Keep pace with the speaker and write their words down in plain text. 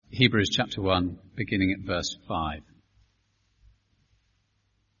Hebrews chapter 1, beginning at verse 5.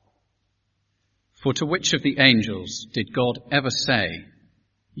 For to which of the angels did God ever say,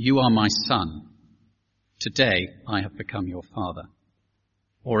 "You are my son, today I have become your father"?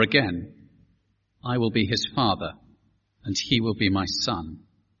 Or again, "I will be his father, and he will be my son"?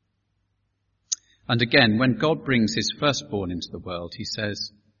 And again, when God brings his firstborn into the world, he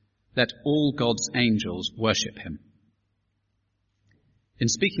says, "Let all God's angels worship him." In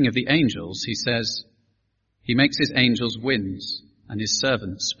speaking of the angels, he says, "He makes his angels winds and his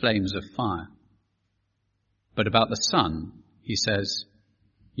servants flames of fire." But about the Son, he says,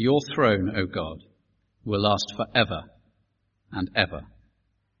 "Your throne, O God, will last forever and ever,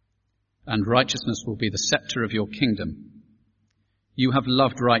 and righteousness will be the scepter of your kingdom. You have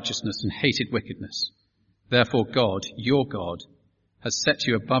loved righteousness and hated wickedness. Therefore God, your God, has set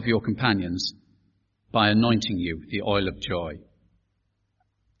you above your companions by anointing you with the oil of joy."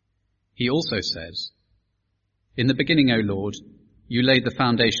 He also says, "In the beginning, O Lord, you laid the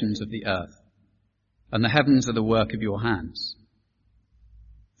foundations of the earth, and the heavens are the work of your hands.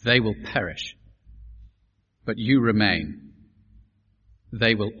 They will perish, but you remain.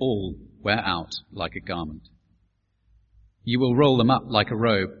 They will all wear out like a garment. You will roll them up like a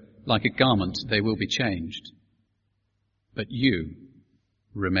robe, like a garment they will be changed. But you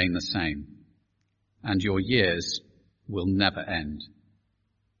remain the same, and your years will never end."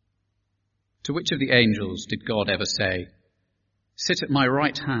 To which of the angels did God ever say, "Sit at my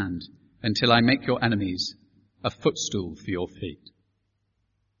right hand until I make your enemies a footstool for your feet"?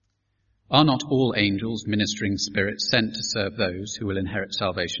 Are not all angels ministering spirits sent to serve those who will inherit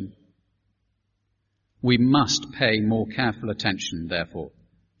salvation? We must pay more careful attention, therefore,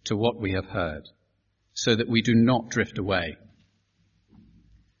 to what we have heard, so that we do not drift away.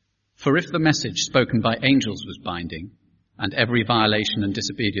 For if the message spoken by angels was binding, and every violation and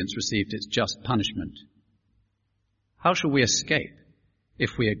disobedience received its just punishment, how shall we escape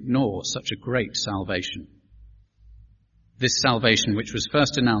if we ignore such a great salvation? This salvation, which was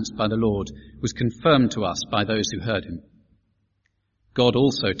first announced by the Lord, was confirmed to us by those who heard him. God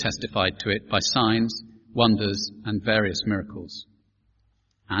also testified to it by signs, wonders, and various miracles,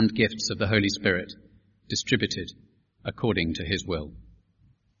 and gifts of the Holy Spirit distributed according to his will.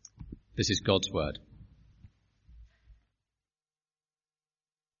 This is God's word.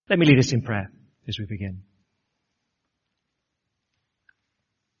 Let me lead us in prayer as we begin.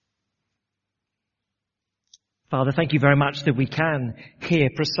 Father, thank you very much that we can hear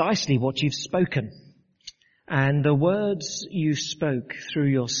precisely what you've spoken, and the words you spoke through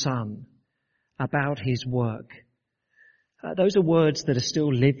your Son about his work. Those are words that are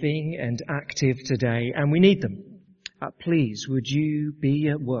still living and active today, and we need them. Please, would you be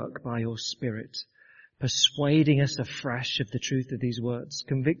at work by your Spirit, persuading us afresh of the truth of these words,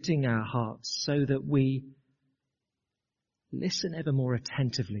 convicting our hearts so that we listen ever more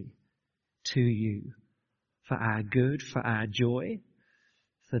attentively to you for our good, for our joy,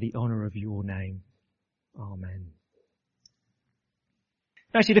 for the honour of your name. Amen.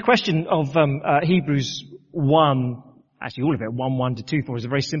 Actually, the question of Hebrews 1, actually all of it, 1:1 to 2:4, is a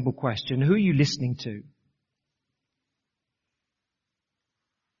very simple question. Who are you listening to?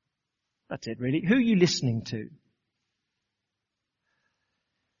 That's it, really. Who are you listening to?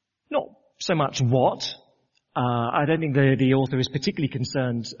 Not so much what. I don't think the author is particularly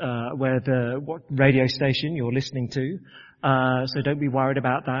concerned what radio station you're listening to. So don't be worried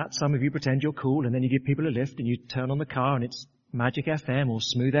about that. Some of you pretend you're cool, and then you give people a lift, and you turn on the car, and it's Magic FM or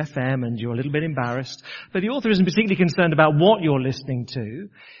Smooth FM, and you're a little bit embarrassed. But the author isn't particularly concerned about what you're listening to.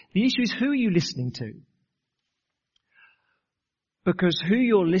 The issue is, who are you listening to? Because who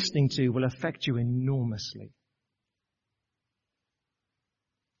you're listening to will affect you enormously.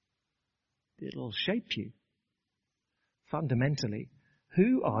 It'll shape you. Fundamentally,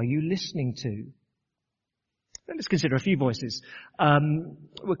 who are you listening to? Let's consider a few voices.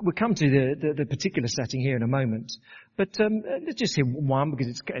 We'll come to the particular setting here in a moment. But let's just hear one,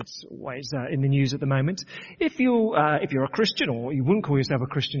 because it's always in the news at the moment. If you're a Christian, or you wouldn't call yourself a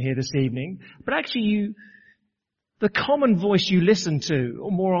Christian here this evening, but actually the common voice you listen to,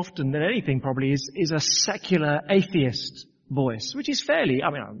 or more often than anything probably, is a secular atheist voice, which is fairly, I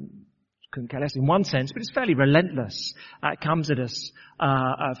couldn't care less in one sense, but it's fairly relentless. It comes at us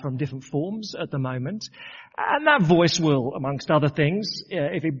from different forms at the moment. And that voice will, amongst other things,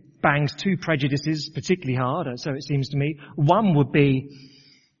 if it bangs two prejudices particularly hard, so it seems to me, one would be,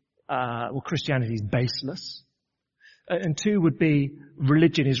 Christianity is baseless. And two would be,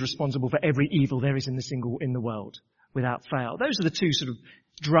 religion is responsible for every evil there is in the world, without fail. Those are the two sort of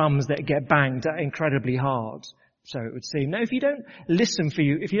drums that get banged incredibly hard so it would seem. Now, if you don't listen for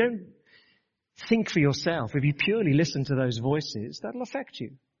you, if you don't think for yourself, if you purely listen to those voices, that'll affect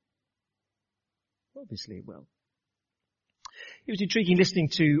you. Obviously it will. It was intriguing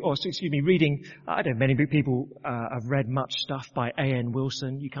reading, I don't know, many people have read much stuff by A.N.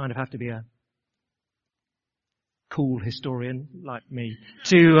 Wilson. You kind of have to be a cool historian like me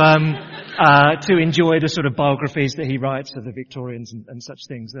to enjoy the sort of biographies that he writes of the Victorians and such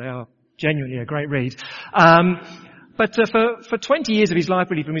things. They are genuinely a great read. But for 20 years of his life,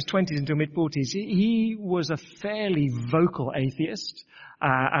 really from his 20s until mid-40s, he was a fairly vocal atheist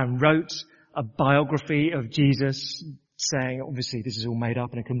and wrote a biography of Jesus saying, obviously this is all made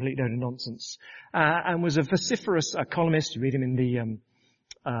up and a complete load of nonsense, and was a vociferous columnist. You read him in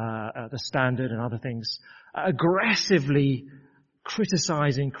the Standard and other things, aggressively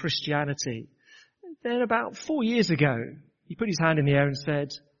criticizing Christianity. Then about 4 years ago, he put his hand in the air and said,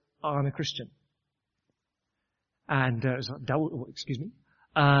 I'm a Christian. And it was like, excuse me.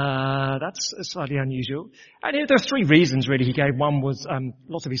 That's slightly unusual. And there are three reasons really he gave. One was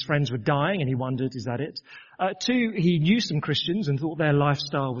lots of his friends were dying and he wondered, is that it? Two, he knew some Christians and thought their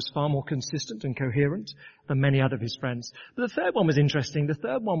lifestyle was far more consistent and coherent than many other of his friends. But the third one was interesting. The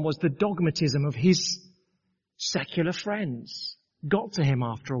third one was the dogmatism of his secular friends. Got to him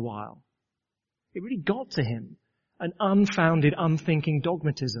after a while. It really got to him. An unfounded, unthinking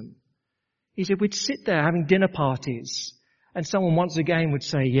dogmatism. He said we'd sit there having dinner parties and someone once again would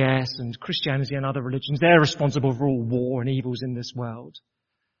say yes, and Christianity and other religions, they're responsible for all war and evils in this world.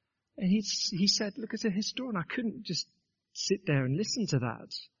 And he said, look, as a historian, I couldn't just sit there and listen to that.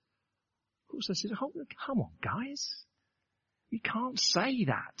 Of course, I said, come on, guys. You can't say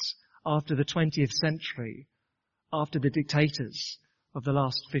that after the 20th century, after the dictators of the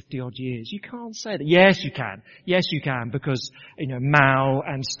last 50-odd years. You can't say that. Yes, you can. Yes, you can, because, Mao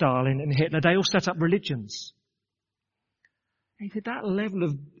and Stalin and Hitler, they all set up religions. And he said that level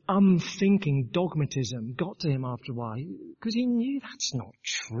of unthinking dogmatism got to him after a while, because he knew that's not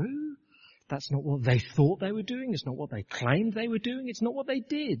true. That's not what they thought they were doing. It's not what they claimed they were doing. It's not what they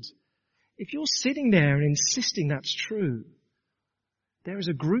did. If you're sitting there and insisting that's true, there is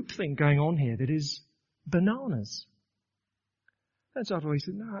a groupthink going on here that is bananas. And so he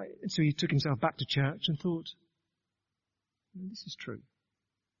said, no. And so he took himself back to church and thought, this is true.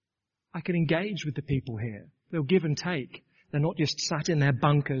 I can engage with the people here. They'll give and take. They're not just sat in their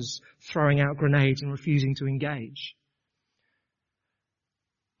bunkers throwing out grenades and refusing to engage.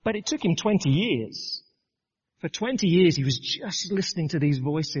 But it took him 20 years. For 20 years he was just listening to these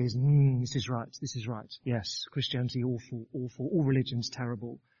voices. This is right, this is right. Yes, Christianity awful, awful. All religion's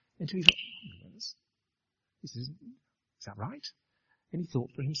terrible. Until he thought, is that right? And he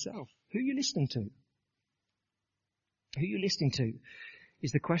thought for himself, who are you listening to? Who are you listening to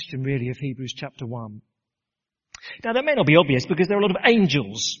is the question really of Hebrews chapter 1. Now that may not be obvious because there are a lot of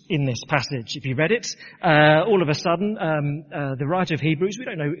angels in this passage. If you read it, all of a sudden, the writer of Hebrews, we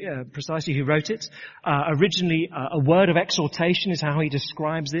don't know precisely who wrote it, originally a word of exhortation is how he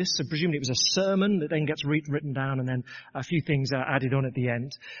describes this. So presumably it was a sermon that then gets written down and then a few things are added on at the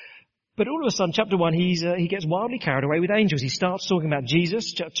end. But all of a sudden, chapter 1, he gets wildly carried away with angels. He starts talking about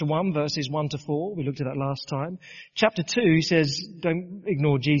Jesus, chapter 1, verses 1 to 4. We looked at that last time. Chapter 2, he says, don't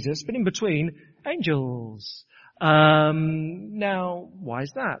ignore Jesus. But in between, angels. Now, why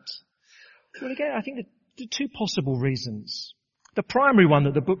is that? Well, again, I think the two possible reasons. The primary one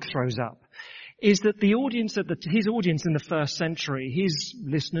that the book throws up is that his audience in the first century, his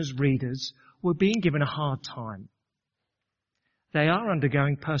listeners, readers, were being given a hard time. They are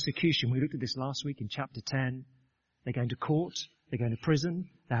undergoing persecution. We looked at this last week in chapter 10. They're going to court. They're going to prison.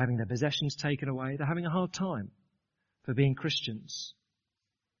 They're having their possessions taken away. They're having a hard time for being Christians.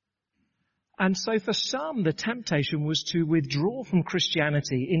 And so for some, the temptation was to withdraw from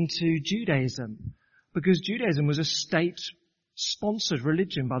Christianity into Judaism, because Judaism was a state-sponsored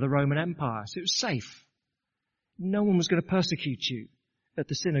religion by the Roman Empire, so it was safe. No one was going to persecute you at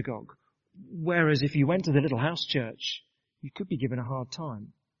the synagogue. Whereas if you went to the little house church, you could be given a hard time.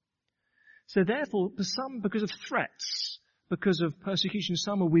 So therefore, for some, because of threats, because of persecution,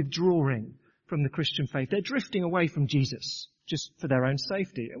 some are withdrawing from the Christian faith. They're drifting away from Jesus just for their own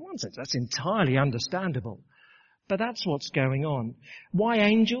safety. In one sense, that's entirely understandable. But that's what's going on. Why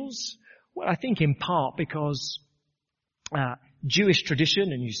angels? Well, I think in part because Jewish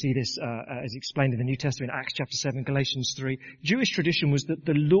tradition, and you see this as explained in the New Testament, Acts chapter 7, Galatians 3, Jewish tradition was that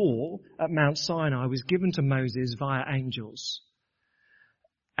the law at Mount Sinai was given to Moses via angels.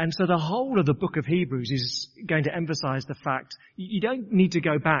 And so the whole of the book of Hebrews is going to emphasize the fact you don't need to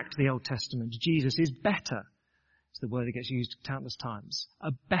go back to the Old Testament. Jesus is better. It's the word that gets used countless times.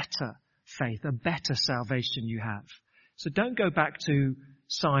 A better, faith, a better salvation you have. So don't go back to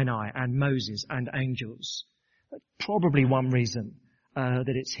Sinai and Moses and angels. That's probably one reason that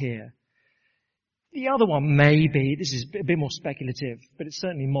it's here. The other one may be, this is a bit more speculative, but it's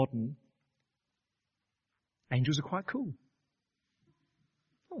certainly modern. Angels are quite cool.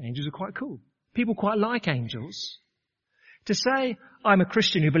 Oh, angels are quite cool. People quite like angels. To say, I'm a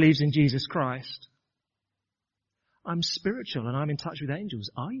Christian who believes in Jesus Christ, I'm spiritual and I'm in touch with angels.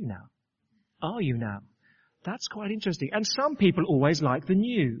 Are you now? Are you now? That's quite interesting. And some people always like the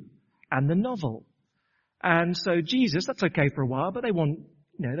new and the novel. And so Jesus, that's okay for a while, but they want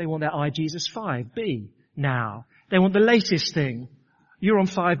their iJesus 5B now. They want the latest thing. You're on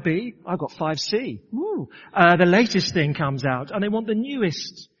 5B, I've got 5C. Woo. The latest thing comes out, and they want the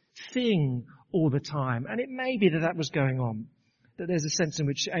newest thing all the time. And it may be that was going on. That there's a sense in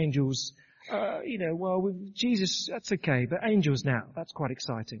which angels, with Jesus, that's okay, but angels now, that's quite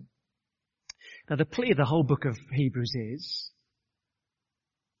exciting. Now the plea of the whole book of Hebrews is,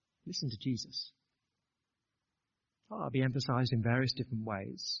 listen to Jesus. I'll be emphasized in various different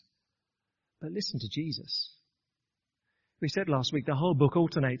ways. But listen to Jesus. We said last week the whole book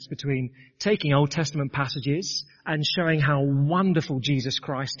alternates between taking Old Testament passages and showing how wonderful Jesus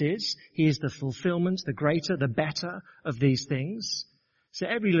Christ is. He is the fulfillment, the greater, the better of these things. So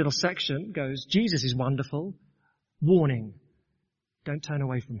every little section goes, Jesus is wonderful. Warning. Don't turn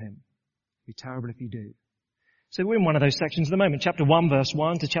away from him. It'd be terrible if you do. So we're in one of those sections at the moment. Chapter 1 verse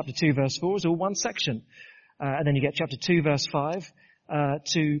 1 to chapter 2 verse 4 is all one section. And then you get chapter 2 verse 5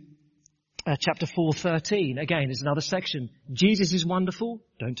 to chapter 4:13. Again, is another section. Jesus is wonderful.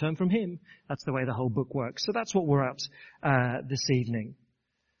 Don't turn from him. That's the way the whole book works. So that's what we're at this evening.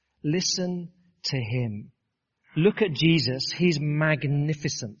 Listen to him. Look at Jesus. He's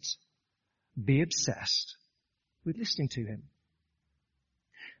magnificent. Be obsessed with listening to him.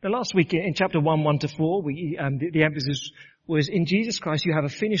 Now last week in chapter 1 to 4, the emphasis was in Jesus Christ you have a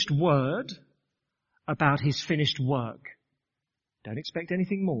finished word about his finished work. Don't expect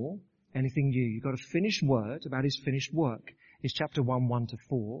anything more, anything new. You've got a finished word about his finished work. Is chapter 1 to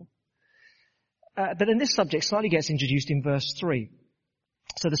 4. But then this subject slightly gets introduced in verse 3.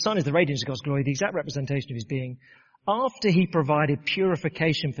 So the Son is the radiance of God's glory, the exact representation of his being. After he provided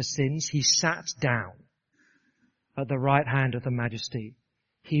purification for sins, he sat down at the right hand of the Majesty.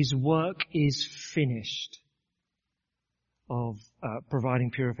 His work is finished of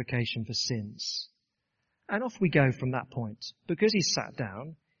providing purification for sins. And off we go from that point. Because he sat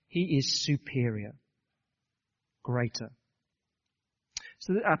down, he is superior, greater.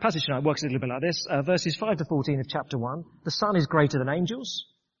 So our passage tonight works a little bit like this. Verses 5 to 14 of chapter 1. The Son is greater than angels.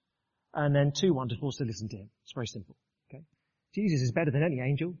 And then 2:1 to 4, so listen to him. It's very simple. Okay? Jesus is better than any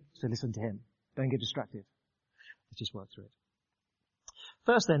angel, so listen to him. Don't get distracted. Let's just work through it.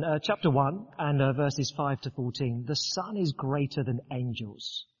 First then, chapter 1 and verses 5 to 14. The Son is greater than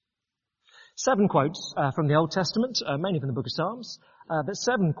angels. 7 quotes from the Old Testament, mainly from the book of Psalms, but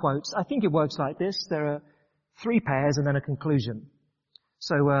 7 quotes. I think it works like this. There are 3 pairs and then a conclusion.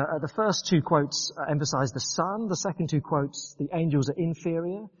 So the first 2 quotes emphasize the Son. The second 2 quotes, the angels are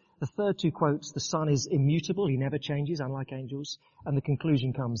inferior. The third 2 quotes, the Son is immutable. He never changes, unlike angels. And the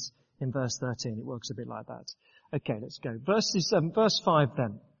conclusion comes in verse 13. It works a bit like that. Okay, let's go. Verse 5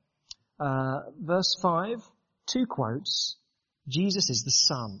 then. Verse 5, 2 quotes. Jesus is the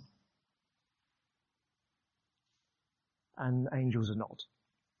Son. And angels are not,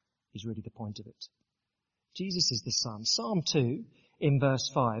 is really the point of it. Jesus is the Son. Psalm 2 in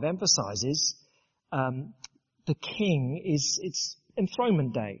verse 5 emphasizes the king it's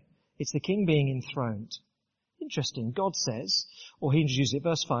enthronement day. It's the king being enthroned. Interesting. God says, or he introduces it,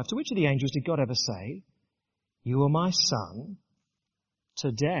 verse 5, to which of the angels did God ever say, you are my son,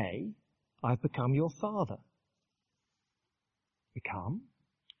 today I've become your father? Become?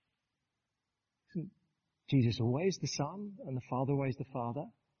 Isn't Jesus always the Son and the Father always the Father?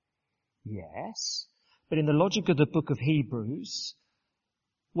 Yes. But in the logic of the book of Hebrews,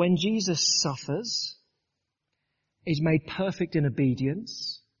 when Jesus suffers, is made perfect in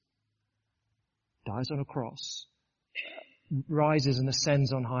obedience, dies on a cross, rises and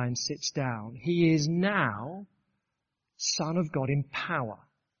ascends on high and sits down, he is now Son of God in power.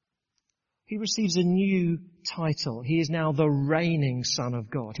 He receives a new title. He is now the reigning Son of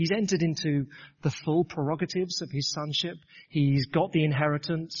God. He's entered into the full prerogatives of his sonship. He's got the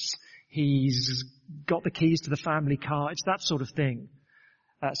inheritance. He's got the keys to the family car. It's that sort of thing.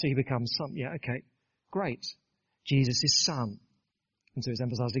 So he becomes son. Yeah, okay. Great. Jesus is Son. And so it's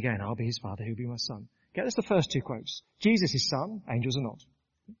emphasized again, I'll be his Father, he'll be my Son. Okay, that's the first 2 quotes. Jesus is Son, angels are not.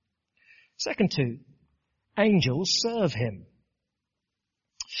 Second 2, angels serve him.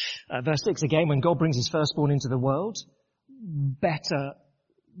 Verse 6 again, when God brings his firstborn into the world, better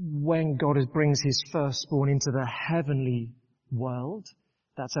when God brings his firstborn into the heavenly world.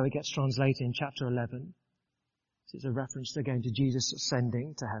 That's how it gets translated in chapter 11. So it's a reference again to Jesus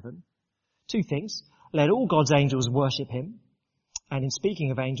ascending to heaven. Two things. Let all God's angels worship him. And in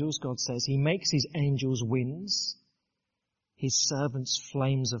speaking of angels, God says he makes his angels winds, his servants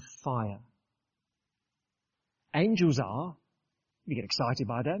flames of fire. Angels are, you get excited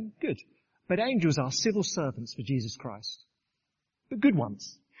by them, good. But angels are civil servants for Jesus Christ. But good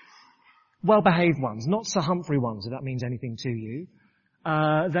ones. Well-behaved ones, not Sir Humphrey ones, if that means anything to you.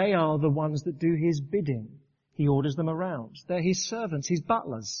 They are the ones that do his bidding. He orders them around. They're his servants, his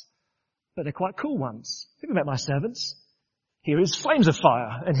butlers. But they're quite cool ones. Think about my servants. Here is flames of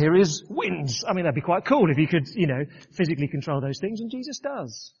fire, and here is winds. I mean, that'd be quite cool if you could, physically control those things, and Jesus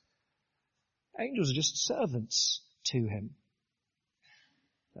does. Angels are just servants to him.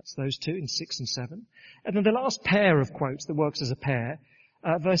 That's those two in 6 and 7. And then the last pair of quotes that works as a pair,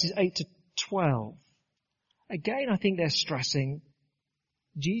 verses 8 to 12. Again, I think they're stressing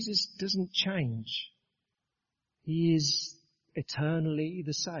Jesus doesn't change. He is eternally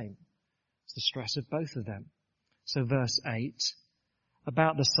the same. It's the stress of both of them. So verse 8,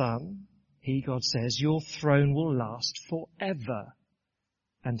 about the Son, he, God says, your throne will last forever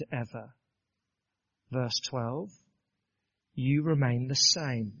and ever. Verse 12, you remain the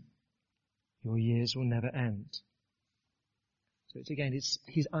same. Your years will never end. So it's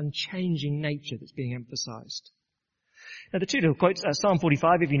his unchanging nature that's being emphasized. Now the two little quotes, Psalm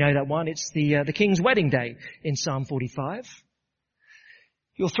 45, if you know that one, it's the king's wedding day in Psalm 45.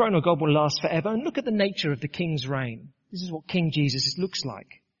 Your throne, O God, will last forever. And look at the nature of the king's reign. This is what King Jesus looks like.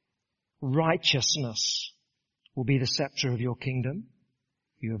 Righteousness will be the scepter of your kingdom.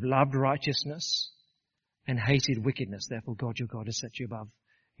 You have loved righteousness and hated wickedness. Therefore, God, your God, has set you above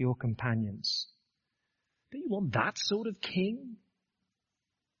your companions. Do you want that sort of king?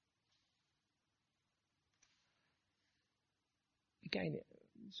 Again,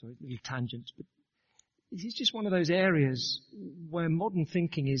 sorry, a little tangent, but this is just one of those areas where modern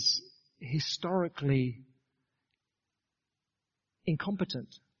thinking is historically incompetent,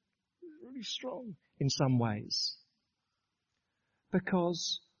 really strong in some ways.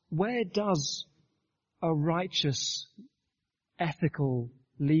 Because where does a righteous, ethical,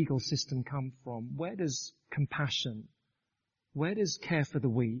 legal system come from? Where does compassion? Where does care for the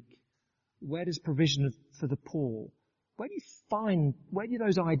weak? Where does provision for the poor? Where do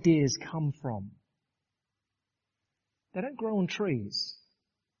those ideas come from? They don't grow on trees.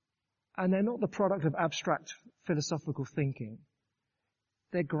 And they're not the product of abstract philosophical thinking.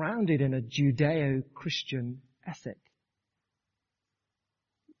 They're grounded in a Judeo-Christian ethic.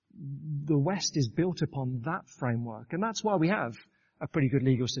 The West is built upon that framework. And that's why we have a pretty good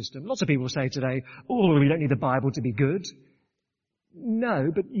legal system. Lots of people say today, we don't need the Bible to be good.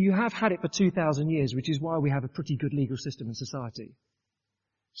 No, but you have had it for 2,000 years, which is why we have a pretty good legal system in society.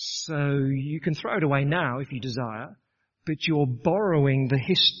 So you can throw it away now if you desire, but you're borrowing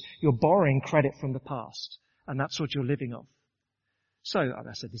credit from the past, and that's what you're living off. So,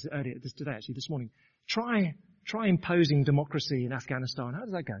 I said this earlier, this morning, try imposing democracy in Afghanistan. How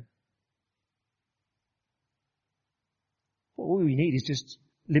does that go? Well, all we need is just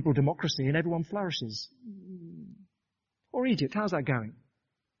liberal democracy and everyone flourishes. Or Egypt, how's that going?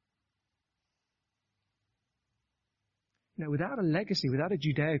 Without a legacy, without a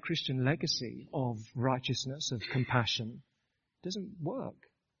Judeo-Christian legacy of righteousness, of compassion, it doesn't work.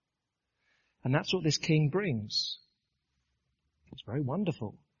 And that's what this king brings. It's a very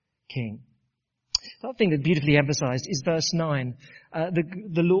wonderful king. The other thing that's beautifully emphasized is verse 9.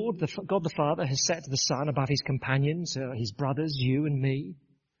 The Lord, God the Father, has set the Son above his companions, his brothers, you and me,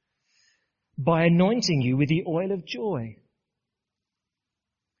 by anointing you with the oil of joy.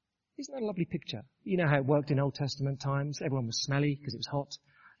 Isn't that a lovely picture? You know how it worked in Old Testament times. Everyone was smelly because it was hot.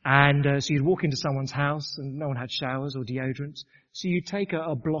 And so you'd walk into someone's house and no one had showers or deodorant. So you'd take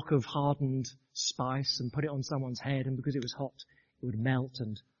a block of hardened spice and put it on someone's head, and because it was hot, it would melt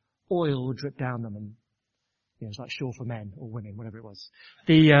and oil would drip down them, and it's like Shore for men or women, whatever it was.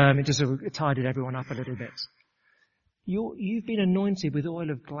 It just sort of tidied everyone up a little bit. You've been anointed with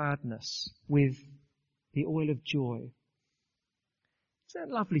oil of gladness, with the oil of joy. Isn't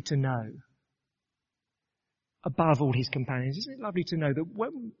that lovely to know? Above all his companions, isn't it lovely to know that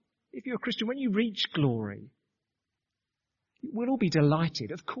if you're a Christian, when you reach glory, we'll all be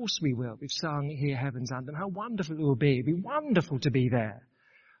delighted. Of course we will. We've sung Hear Heaven's Anthem. How wonderful it will be. It'll be wonderful to be there.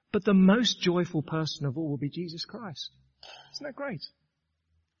 But the most joyful person of all will be Jesus Christ. Isn't that great?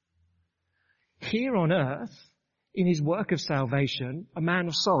 Here on earth, in his work of salvation, a man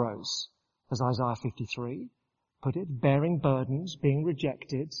of sorrows, as Isaiah 53 put it, bearing burdens, being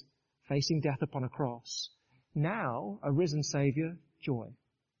rejected, facing death upon a cross. Now, a risen Saviour, joy.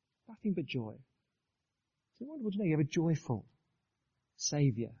 Nothing but joy. So what do you know? You have a joyful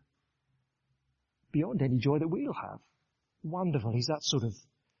Saviour. Beyond any joy that we'll have. Wonderful. He's that sort of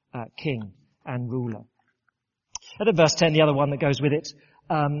king and ruler. And at verse 10, the other one that goes with it,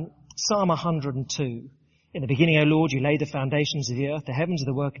 Psalm 102. In the beginning, O Lord, you laid the foundations of the earth. The heavens are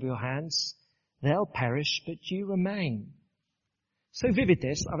the work of your hands. They'll perish, but you remain. So vivid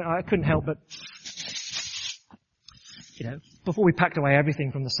this. I mean, I couldn't help but, before we packed away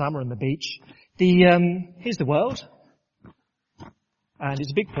everything from the summer and the beach, here's the world. And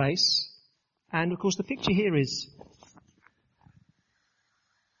it's a big place. And of course the picture here is,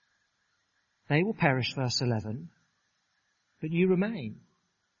 they will perish, verse 11, but you remain.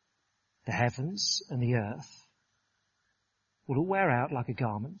 The heavens and the earth will all wear out like a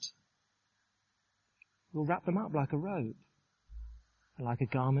garment. We'll wrap them up like a robe. And like a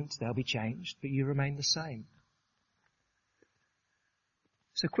garment, they'll be changed, but you remain the same.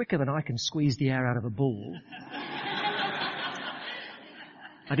 So quicker than I can squeeze the air out of a ball.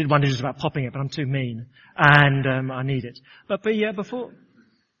 I did wonder just about popping it, but I'm too mean. And I need it. But yeah, before...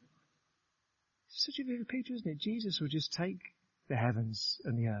 Such a vivid picture, isn't it? Jesus will just take the heavens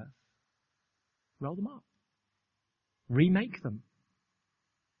and the earth, roll them up, remake them.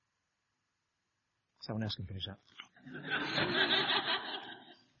 Someone else can finish that.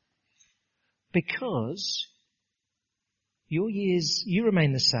 Because your years, you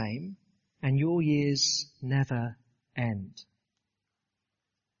remain the same, and your years never end.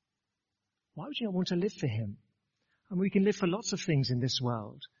 Why would you not want to live for him? I mean, we can live for lots of things in this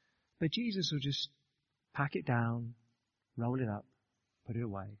world, but Jesus will just pack it down, roll it up, put it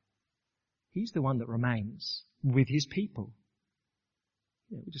away. He's the one that remains with his people.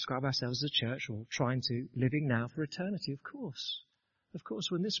 We describe ourselves as a church, or trying to living now for eternity, of course. Of course,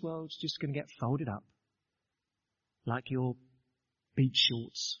 when this world's just going to get folded up, like your beach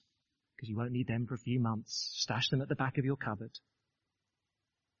shorts, because you won't need them for a few months. Stash them at the back of your cupboard.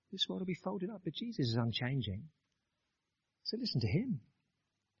 This world will be folded up, but Jesus is unchanging. So listen to him.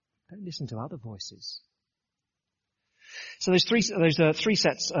 Don't listen to other voices. So those three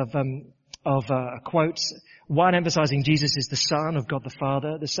sets of quotes. One emphasizing Jesus is the Son of God the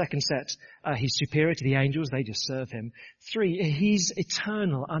Father. The second set, he's superior to the angels. They just serve him. 3, he's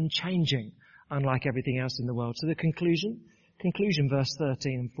eternal, unchanging, unlike everything else in the world. So the conclusion, verse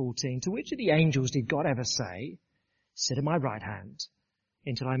 13 and 14. To which of the angels did God ever say, sit at my right hand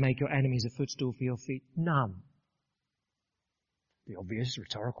until I make your enemies a footstool for your feet? None. The obvious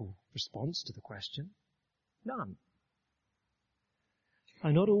rhetorical response to the question. None.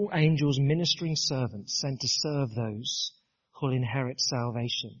 Are not all angels ministering servants sent to serve those who will inherit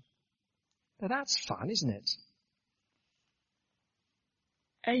salvation? Now that's fun, isn't it?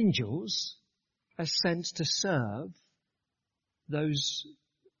 Angels are sent to serve those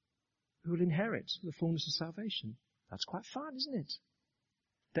who will inherit the fullness of salvation. That's quite fun, isn't it?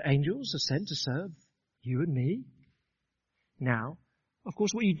 The angels are sent to serve you and me. Now, of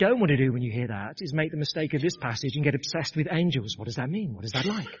course, what you don't want to do when you hear that is make the mistake of this passage and get obsessed with angels. What does that mean? What is that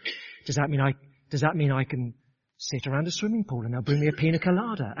like? Does that mean I can sit around a swimming pool and they'll bring me a pina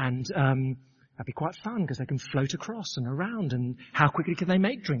colada and that'd be quite fun because they can float across and around, and how quickly can they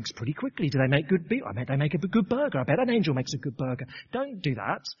make drinks? Pretty quickly. Do they make good beer? I bet they make a good burger. I bet an angel makes a good burger. Don't do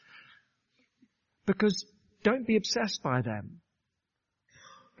that. Because don't be obsessed by them.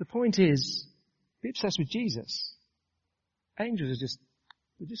 The point is, be obsessed with Jesus. Angels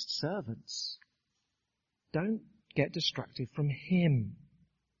are just servants. Don't get distracted from him.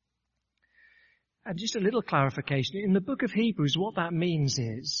 And just a little clarification. In the book of Hebrews, what that means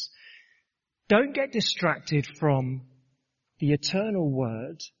is, don't get distracted from the eternal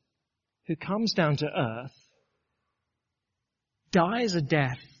Word who comes down to earth, dies a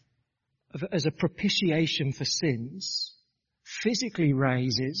death as a propitiation for sins, physically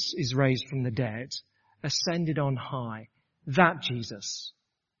is raised from the dead, ascended on high. That Jesus.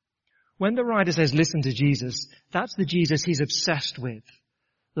 When the writer says, listen to Jesus, that's the Jesus he's obsessed with.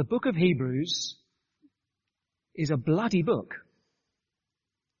 The book of Hebrews is a bloody book,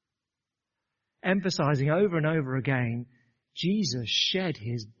 emphasizing over and over again, Jesus shed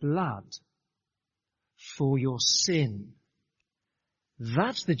his blood for your sin.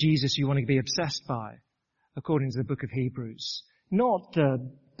 That's the Jesus you want to be obsessed by, according to the book of Hebrews. Not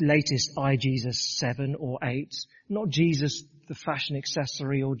the latest iJesus 7 or 8, not Jesus the fashion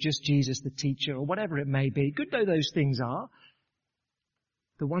accessory, or just Jesus the teacher, or whatever it may be. Good though those things are,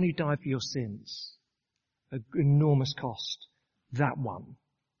 the one who died for your sins an enormous cost. That one.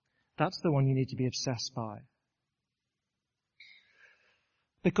 That's the one you need to be obsessed by.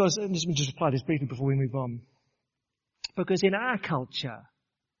 Because, and let me just apply this briefly before we move on. Because in our culture,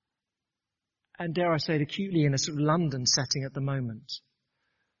 and dare I say it acutely in a sort of London setting at the moment,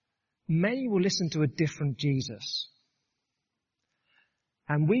 many will listen to a different Jesus.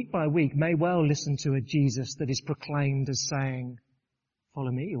 And week by week may well listen to a Jesus that is proclaimed as saying,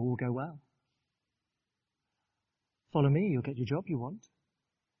 follow me, all will go well. Follow me, you'll get your job you want.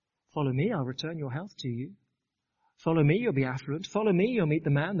 Follow me, I'll return your health to you. Follow me, you'll be affluent. Follow me, you'll meet the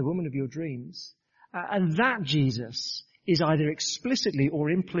man, the woman of your dreams. And that Jesus is either explicitly or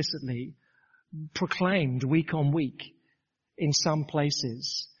implicitly proclaimed week on week in some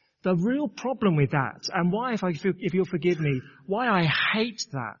places. The real problem with that, and why, if you'll forgive me, why I hate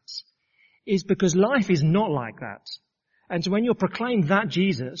that, is because life is not like that. And so when you're proclaimed that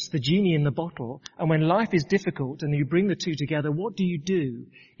Jesus, the genie in the bottle, and when life is difficult and you bring the two together, what do you do?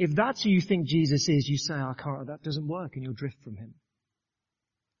 If that's who you think Jesus is, you say, I can't, that doesn't work, and you'll drift from him.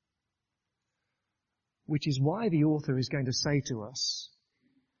 Which is why the author is going to say to us,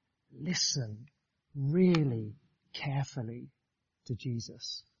 listen really carefully to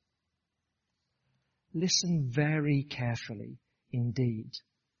Jesus. Listen very carefully indeed.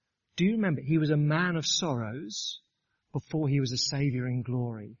 Do you remember, he was a man of sorrows before he was a saviour in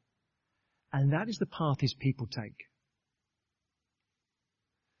glory. And that is the path his people take.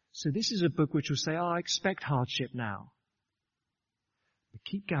 So this is a book which will say, I expect hardship now. But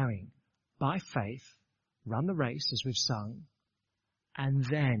keep going. By faith, run the race as we've sung, and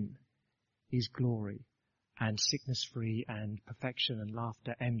then is glory and sickness free and perfection and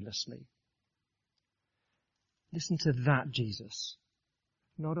laughter endlessly. Listen to that Jesus,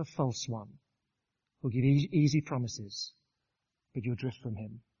 not a false one who'll give easy promises, but you'll drift from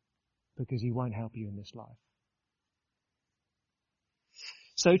him because he won't help you in this life.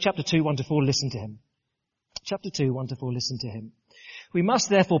 So chapter 2, 1-4, listen to him. Chapter 2, 1-4, listen to him. We must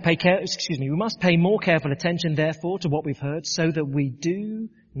pay more careful attention therefore to what we've heard so that we do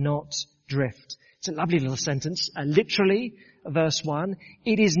not drift. It's a lovely little sentence. Literally, verse 1,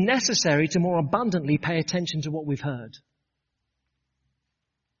 it is necessary to more abundantly pay attention to what we've heard.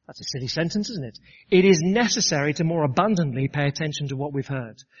 That's a silly sentence, isn't it? It is necessary to more abundantly pay attention to what we've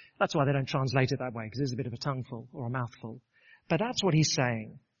heard. That's why they don't translate it that way, because it's a bit of a tongueful or a mouthful. But that's what he's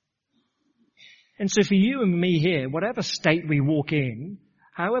saying. And so for you and me here, whatever state we walk in,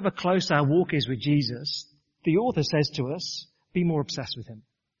 however close our walk is with Jesus, the author says to us, be more obsessed with him.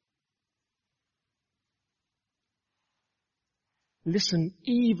 Listen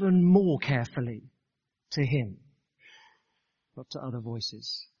even more carefully to him, not to other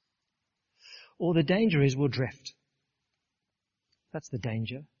voices. Or the danger is we'll drift. That's the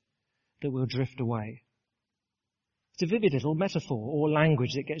danger, that we'll drift away. It's a vivid little metaphor or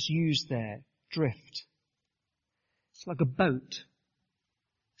language that gets used there. Drift. It's like a boat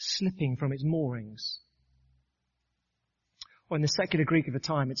slipping from its moorings. Or in the secular Greek of the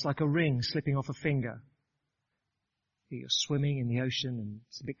time, it's like a ring slipping off a finger. You're swimming in the ocean and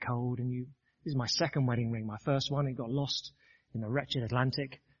it's a bit cold and this is my second wedding ring. My first one, it got lost in the wretched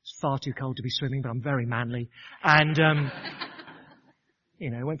Atlantic. It's far too cold to be swimming, but I'm very manly. And,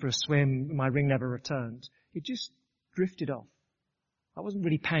 went for a swim. My ring never returned. It just drifted off. I wasn't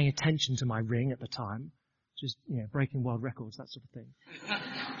really paying attention to my ring at the time. Just, breaking world records, that sort of thing.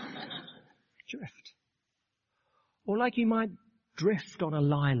 Drift. Or like you might drift on a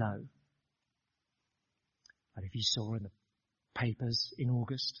lilo. And if you saw in the papers in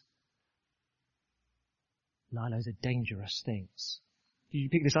August, lilos are dangerous things. Did you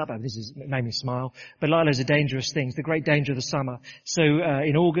pick this up? It made me smile. But lilos are dangerous things. The great danger of the summer. So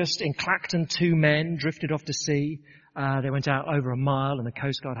in August, in Clacton, 2 men drifted off to sea. They went out over a mile and the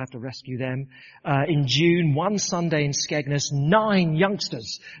Coast Guard had to rescue them. In June, one Sunday in Skegness, 9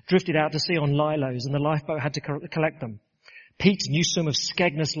 youngsters drifted out to sea on lilos and the lifeboat had to collect them. Pete Newsome of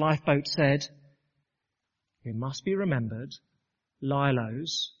Skegness Lifeboat said, it must be remembered,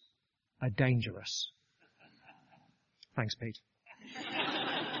 lilos are dangerous. Thanks, Pete.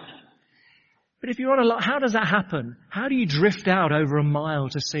 But if you're on how does that happen? How do you drift out over a mile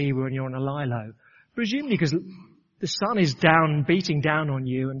to sea when you're on a lilo? Presumably because the sun is beating down on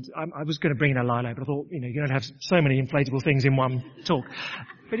you, and I was going to bring in a lilo, but I thought, you don't have so many inflatable things in one talk.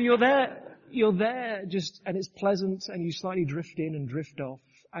 But you're there just, and it's pleasant, and you slightly drift in and drift off,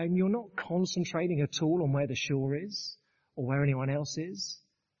 and you're not concentrating at all on where the shore is, or where anyone else is.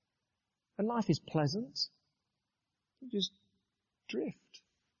 And life is pleasant. You just drift.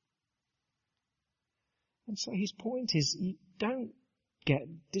 And so his point is, you don't get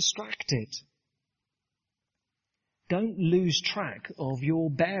distracted. Don't lose track of your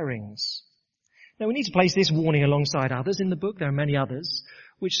bearings. Now we need to place this warning alongside others. In the book there are many others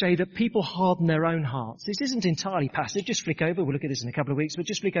which say that people harden their own hearts. This isn't entirely passive. Just flick over. We'll look at this in a couple of weeks, but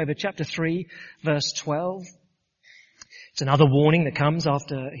just flick over chapter 3, verse 12. It's another warning that comes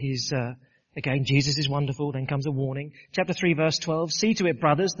after again, Jesus is wonderful, then comes a warning. Chapter 3, verse 12, see to it,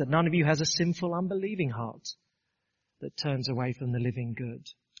 brothers, that none of you has a sinful, unbelieving heart that turns away from the living good.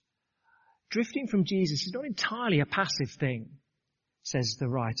 Drifting from Jesus is not entirely a passive thing, says the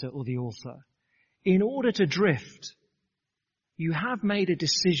writer or the author. In order to drift, you have made a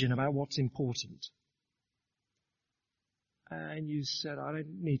decision about what's important. And you said, I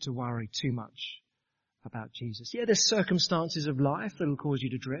don't need to worry too much about Jesus. Yeah, there's circumstances of life that will cause you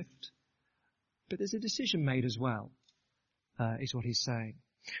to drift. But there's a decision made as well, is what he's saying.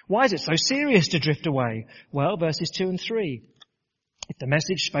 Why is it so serious to drift away? Well, verses 2 and 3. If the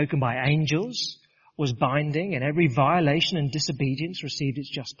message spoken by angels was binding and every violation and disobedience received its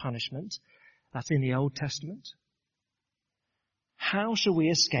just punishment, that's in the Old Testament, how shall we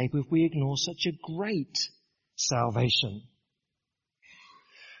escape if we ignore such a great salvation?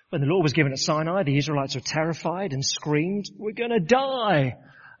 When the law was given at Sinai, the Israelites were terrified and screamed, we're going to die.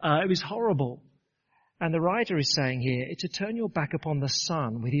 It was horrible. And the writer is saying here, to turn your back upon the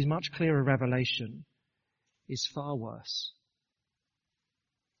Son with his much clearer revelation is far worse.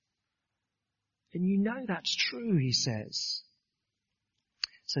 And you know that's true, he says.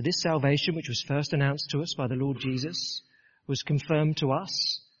 So this salvation, which was first announced to us by the Lord Jesus, was confirmed to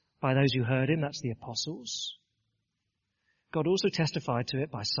us by those who heard him, that's the apostles. God also testified to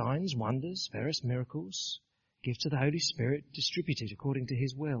it by signs, wonders, various miracles, gifts of the Holy Spirit distributed according to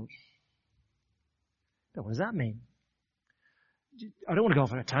his will. Now, what does that mean? I don't want to go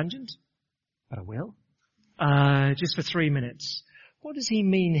off on a tangent, but I will. Just for 3 minutes. What does he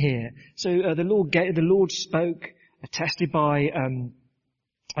mean here? So the Lord spoke, attested by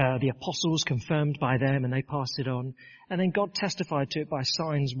the apostles, confirmed by them, and they passed it on. And then God testified to it by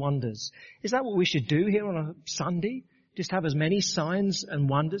signs, wonders. Is that what we should do here on a Sunday? Just have as many signs and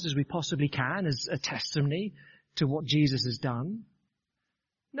wonders as we possibly can as a testimony to what Jesus has done?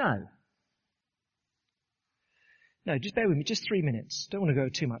 No. No, just bear with me, just 3 minutes. Don't want to go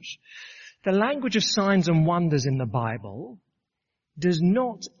too much. The language of signs and wonders in the Bible does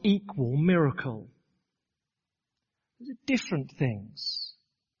not equal miracle. These are different things.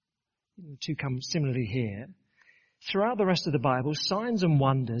 The two come similarly here. Throughout the rest of the Bible, signs and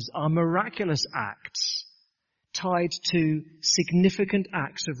wonders are miraculous acts tied to significant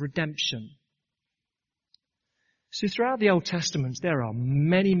acts of redemption. So throughout the Old Testament, there are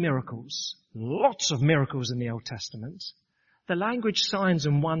many miracles, lots of miracles in the Old Testament. The language signs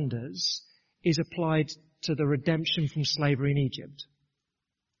and wonders is applied to the redemption from slavery in Egypt.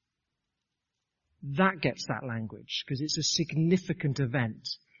 That gets that language because it's a significant event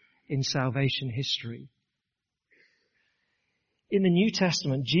in salvation history. In the New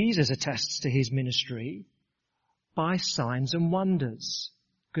Testament, Jesus attests to his ministry by signs and wonders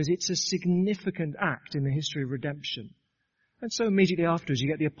because it's a significant act in the history of redemption. And so immediately afterwards you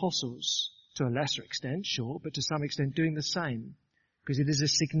get the apostles, to a lesser extent, sure, but to some extent doing the same because it is a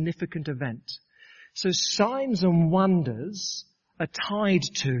significant event. So signs and wonders are tied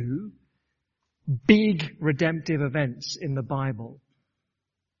to big redemptive events in the Bible.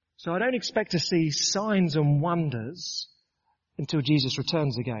 So I don't expect to see signs and wonders until Jesus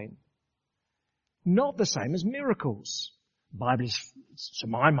returns again. Not the same as miracles. The Bible is, to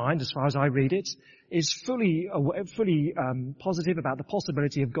my mind, as far as I read it, is fully positive about the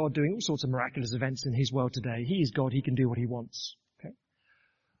possibility of God doing all sorts of miraculous events in his world today. He is God, he can do what he wants. Okay?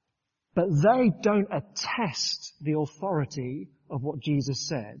 But they don't attest the authority of what Jesus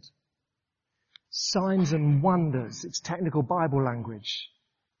said. Signs and wonders, it's technical Bible language,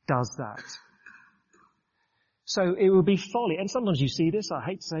 does that. So it will be folly. And sometimes you see this, I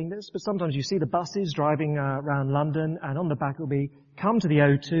hate saying this, but sometimes you see the buses driving around London and on the back it will be, come to the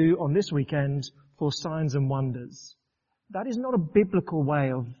O2 on this weekend for signs and wonders. That is not a biblical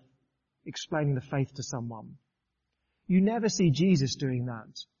way of explaining the faith to someone. You never see Jesus doing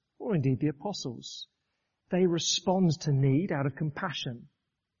that, or indeed the apostles. They respond to need out of compassion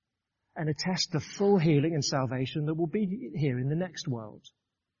and attest the full healing and salvation that will be here in the next world.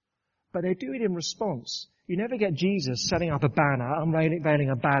 But they do it in response. You never get Jesus setting up a banner, unveiling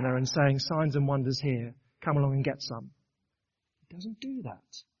a banner and saying, signs and wonders here, come along and get some. He doesn't do that.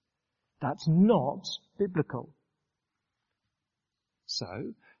 That's not biblical.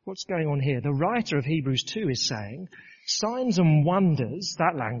 So, what's going on here? The writer of Hebrews 2 is saying, signs and wonders,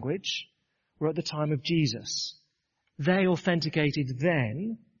 that language, were at the time of Jesus. They authenticated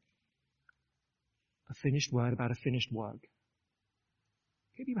then A finished word about a finished work.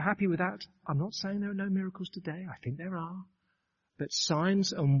 Are you happy with that? I'm not saying there are no miracles today. I think there are. But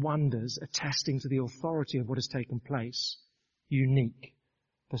signs and wonders attesting to the authority of what has taken place, unique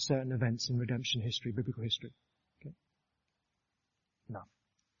for certain events in redemption history, biblical history. Okay? No.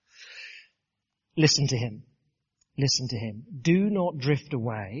 Listen to him. Listen to him. Do not drift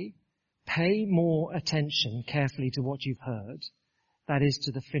away. Pay more attention carefully to what you've heard. That is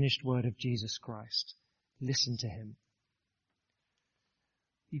to the finished word of Jesus Christ. Listen to him.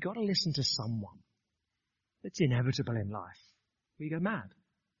 You've got to listen to someone. It's inevitable in life. Or you go mad.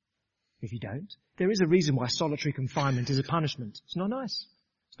 If you don't, there is a reason why solitary confinement is a punishment. It's not nice.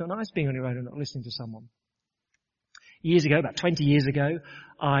 It's not nice being on your own and not listening to someone. Years ago, about 20 years ago,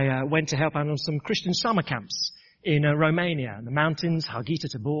 I went to help out on some Christian summer camps in Romania, in the mountains, Harghita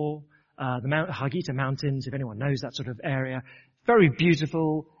Tabor, Harghita Mountains, if anyone knows that sort of area. Very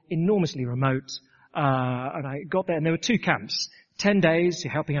beautiful, enormously remote. And I got there and there were 2 camps. 10 days,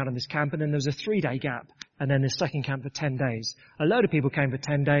 you're helping out on this camp, and then there was a 3-day gap. And then the second camp for 10 days. A load of people came for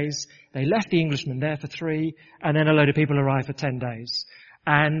 10 days. They left the Englishmen there for 3, and then a load of people arrived for 10 days.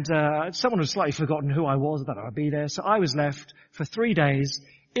 And someone had slightly forgotten who I was, that I'd be there. So I was left for 3 days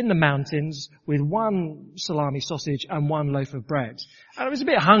in the mountains with 1 salami sausage and 1 loaf of bread. And I was a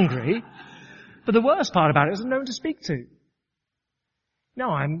bit hungry. But the worst part about it was no one to speak to.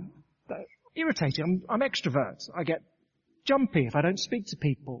 Now I'm irritated. I'm extrovert. I get jumpy if I don't speak to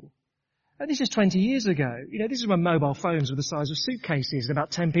people. And this is 20 years ago. This is when mobile phones were the size of suitcases and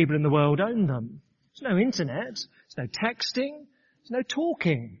about 10 people in the world owned them. There's no internet. There's no texting. There's no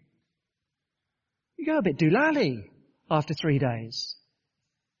talking. You go a bit doolally after 3 days.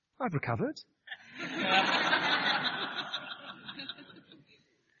 I've recovered.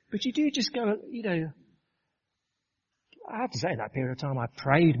 But you do just go, I have to say in that period of time I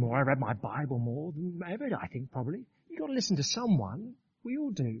prayed more, I read my Bible more than ever, I think probably. You've got to listen to someone. We all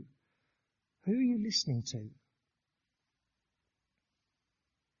do. Who are you listening to?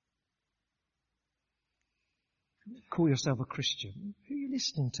 Call yourself a Christian. Who are you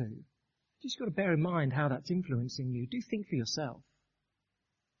listening to? You just got to bear in mind how that's influencing you. Do think for yourself.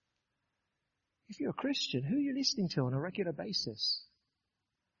 If you're a Christian, who are you listening to on a regular basis?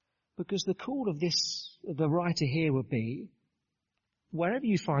 Because the call of the writer here would be, wherever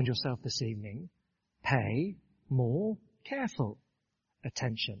you find yourself this evening, pay more careful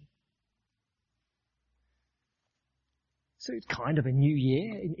attention. So it's kind of a new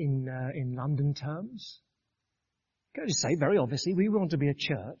year in London terms. Can I just say, very obviously, we want to be a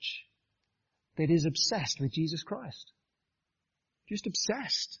church that is obsessed with Jesus Christ. Just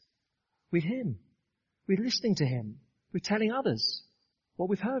obsessed with him, with listening to him, with telling others what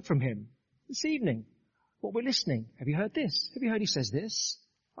we've heard from him this evening, what we're listening. Have you heard this? Have you heard he says this?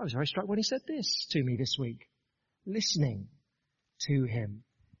 I was very struck when he said this to me this week. Listening to him.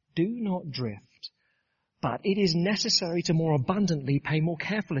 Do not drift. But it is necessary to more abundantly pay more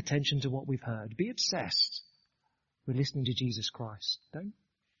careful attention to what we've heard. Be obsessed with listening to Jesus Christ. Don't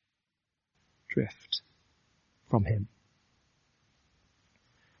drift from him.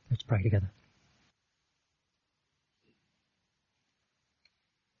 Let's pray together.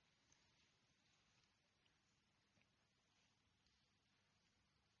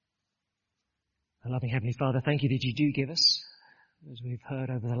 Our loving Heavenly Father, thank you that you do give us, as we've heard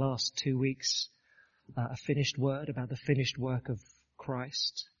over the last 2 weeks, a finished word about the finished work of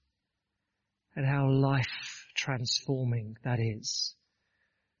Christ and how life transforming that is.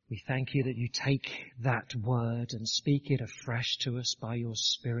 We thank you that you take that word and speak it afresh to us by your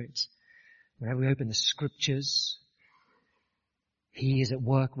Spirit. Whenever we open the Scriptures, he is at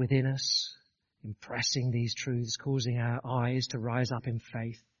work within us, impressing these truths, causing our eyes to rise up in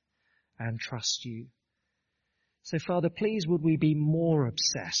faith and trust you. So Father, please would we be more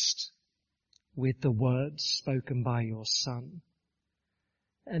obsessed with the words spoken by your Son,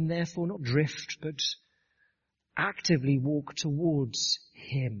 and therefore not drift, but actively walk towards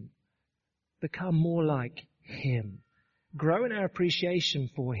him, become more like him, grow in our appreciation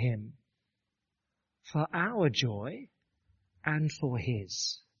for him, for our joy and for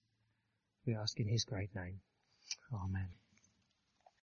his. We ask in his great name. Amen.